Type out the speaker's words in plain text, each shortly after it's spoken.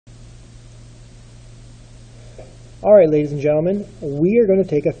All right, ladies and gentlemen, we are going to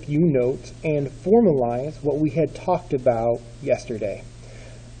take a few notes and formalize what we had talked about yesterday.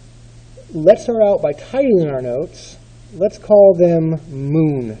 Let's start out by titling our notes. Let's call them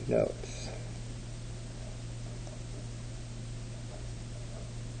moon notes.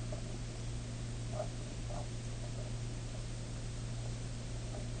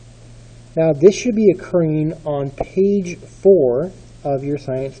 Now, this should be occurring on page 4 of your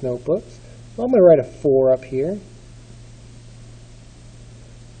science notebooks. So I'm going to write a 4 up here.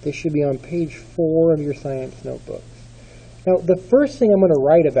 This should be on page 4 of your science notebooks. Now, the first thing I'm going to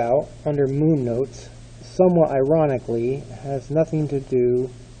write about under moon notes, somewhat ironically, has nothing to do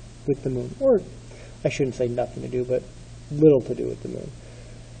with the moon. Or, I shouldn't say nothing to do, but little to do with the moon.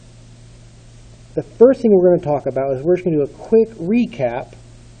 The first thing we're going to talk about is we're just going to do a quick recap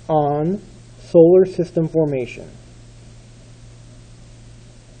on solar system formation.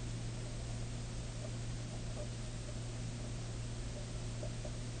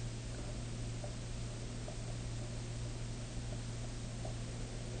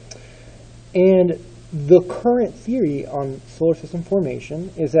 And the current theory on solar system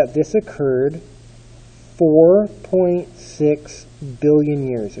formation is that this occurred 4.6 billion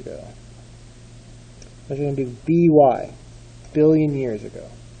years ago. We're going to do BY, billion years ago.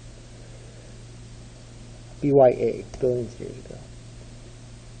 BYA, billions years ago.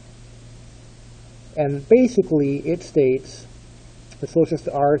 And basically it states, the solar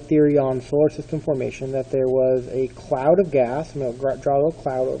system, our theory on solar system formation, that there was a cloud of gas. I'm going to draw a little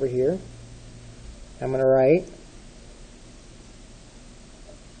cloud over here. I'm going to write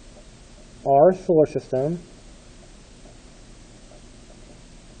our solar system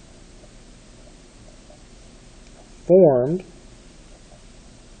formed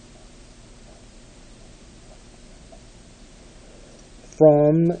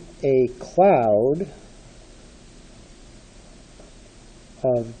from a cloud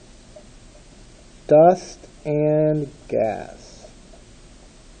of dust and gas.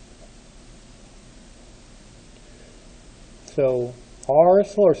 So our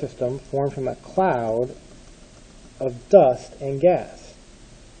solar system formed from a cloud of dust and gas.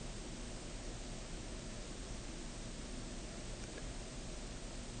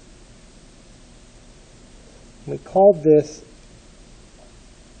 We called this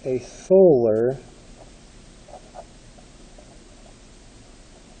a solar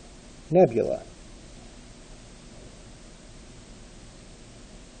nebula.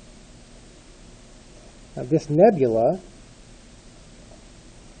 Now this nebula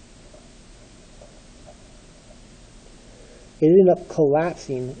it ended up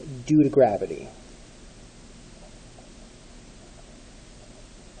collapsing due to gravity.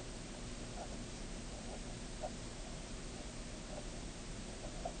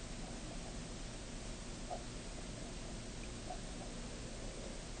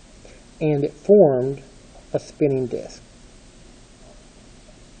 And it formed a spinning disk.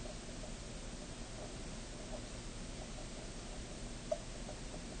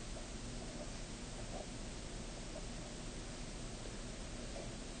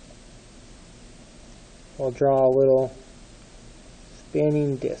 I'll draw a little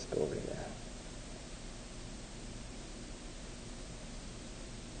spinning disk over here.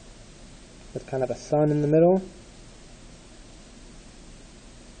 With kind of a sun in the middle.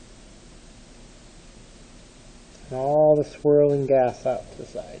 And all the swirling gas out to the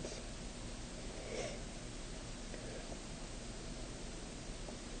sides.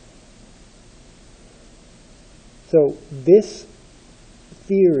 So this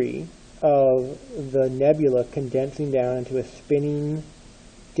theory of the nebula condensing down into a spinning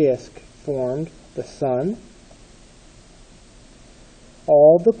disk formed the sun,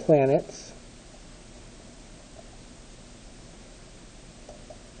 all the planets,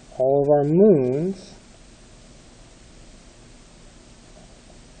 all of our moons,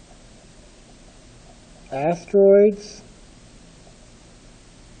 asteroids,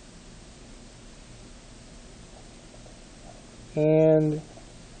 and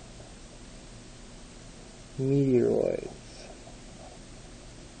meteoroids.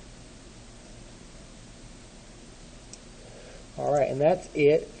 Alright, and that's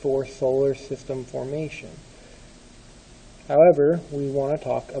it for solar system formation. However, we want to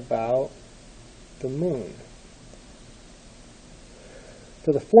talk about the moon.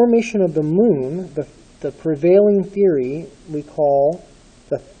 So the formation of the moon, the prevailing theory we call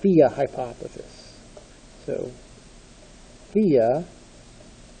the Theia hypothesis. So Theia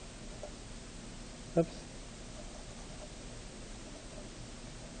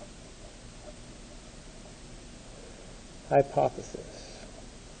hypothesis.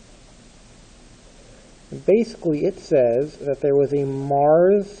 Basically, it says that there was a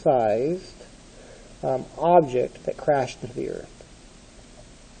Mars-sized object that crashed into the Earth.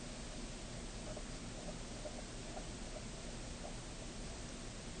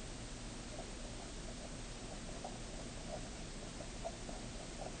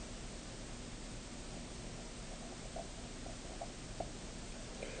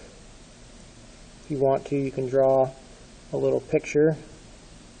 If you want to, you can draw a little picture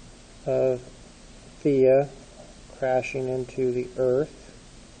of Theia crashing into the Earth.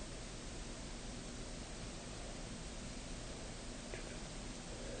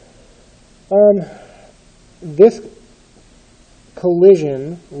 This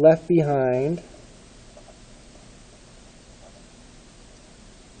collision left behind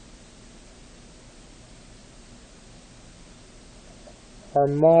our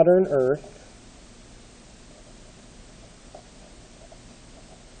modern Earth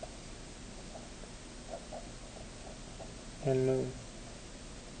and Moon.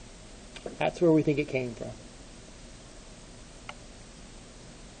 That's where we think it came from.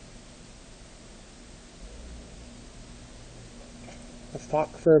 Let's talk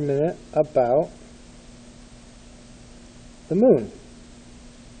for a minute about the Moon.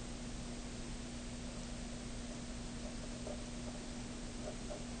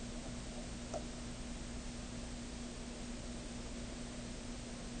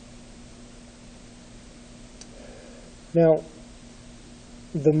 Now,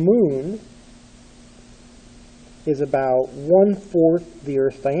 the Moon is about 1/4 the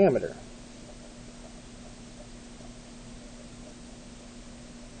Earth's diameter.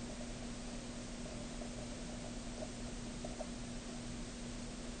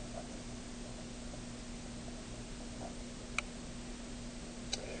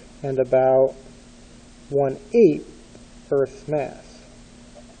 And about 1/8 Earth's mass.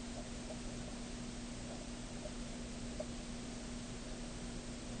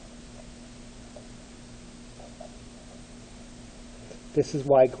 This is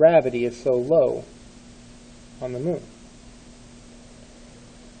why gravity is so low on the Moon.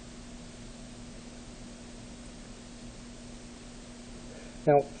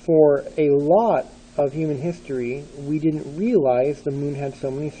 Now, for a lot of human history, we didn't realize the Moon had so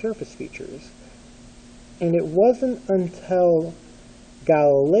many surface features. And it wasn't until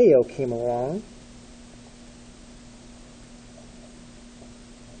Galileo came along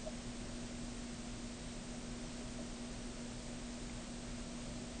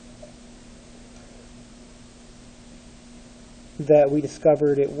that we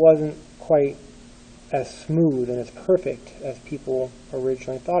discovered it wasn't quite as smooth and as perfect as people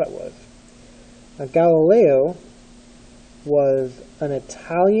originally thought it was. Now, Galileo was an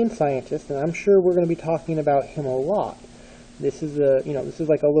Italian scientist, and I'm sure we're going to be talking about him a lot. This is this is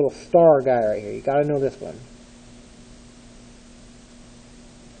like a little star guy right here. You got to know this one.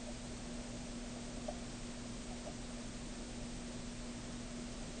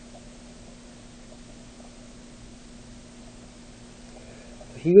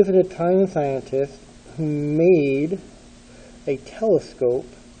 He was an Italian scientist who made a telescope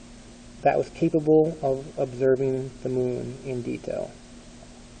that was capable of observing the Moon in detail.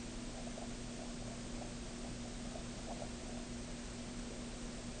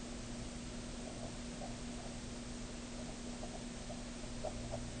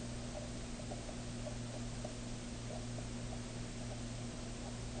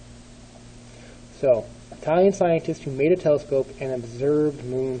 So, Italian scientist who made a telescope and observed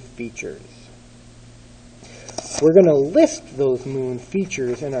Moon features. We're going to list those Moon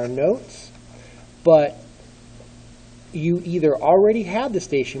features in our notes, but you either already had the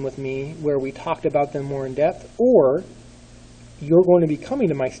station with me where we talked about them more in depth, or you're going to be coming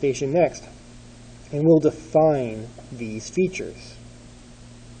to my station next, and we'll define these features.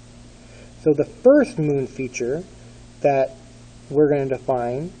 So the first Moon feature that we're going to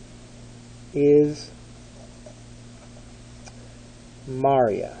define is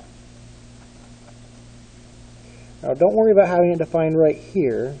Maria. Now don't worry about having it defined right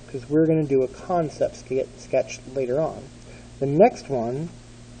here, because we're going to do a concept sketch later on. The next one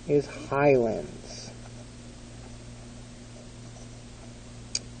is highlands.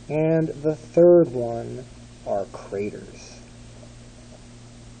 And the third one are craters.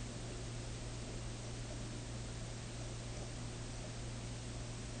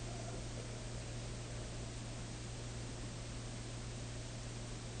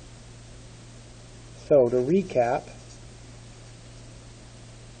 So to recap,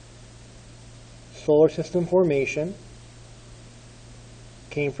 solar system formation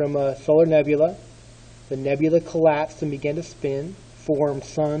came from a solar nebula. The nebula collapsed and began to spin, formed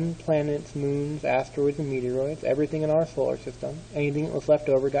sun, planets, moons, asteroids, and meteoroids, everything in our solar system. Anything that was left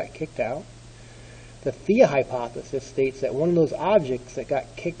over got kicked out. The Theia hypothesis states that one of those objects that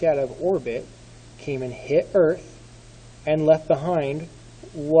got kicked out of orbit came and hit Earth and left behind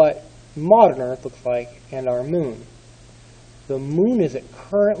what modern Earth looks like and our moon. The moon as it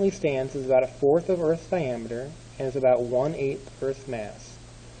currently stands is about 1/4 of Earth's diameter and is about 1/8 Earth's mass.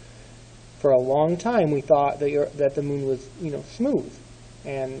 For a long time, we thought that the moon was, smooth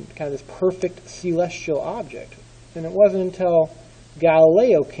and kind of this perfect celestial object. And it wasn't until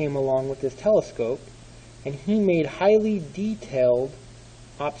Galileo came along with his telescope and he made highly detailed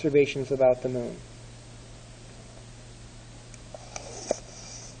observations about the moon.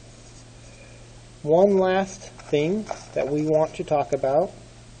 One last thing that we want to talk about,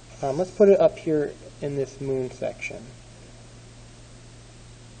 let's put it up here in this moon section.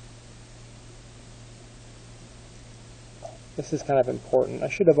 This is kind of important. I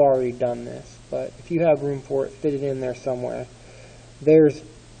should have already done this, but if you have room for it, fit it in there somewhere. There's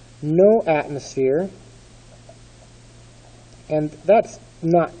no atmosphere, and that's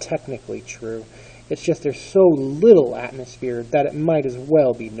not technically true. It's just there's so little atmosphere that it might as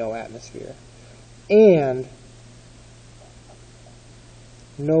well be no atmosphere. And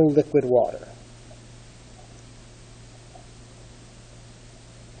no liquid water.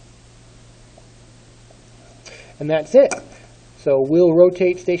 And that's it. So we'll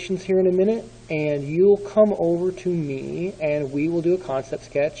rotate stations here in a minute, and you'll come over to me, and we will do a concept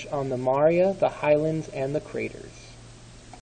sketch on the Maria, the Highlands, and the craters.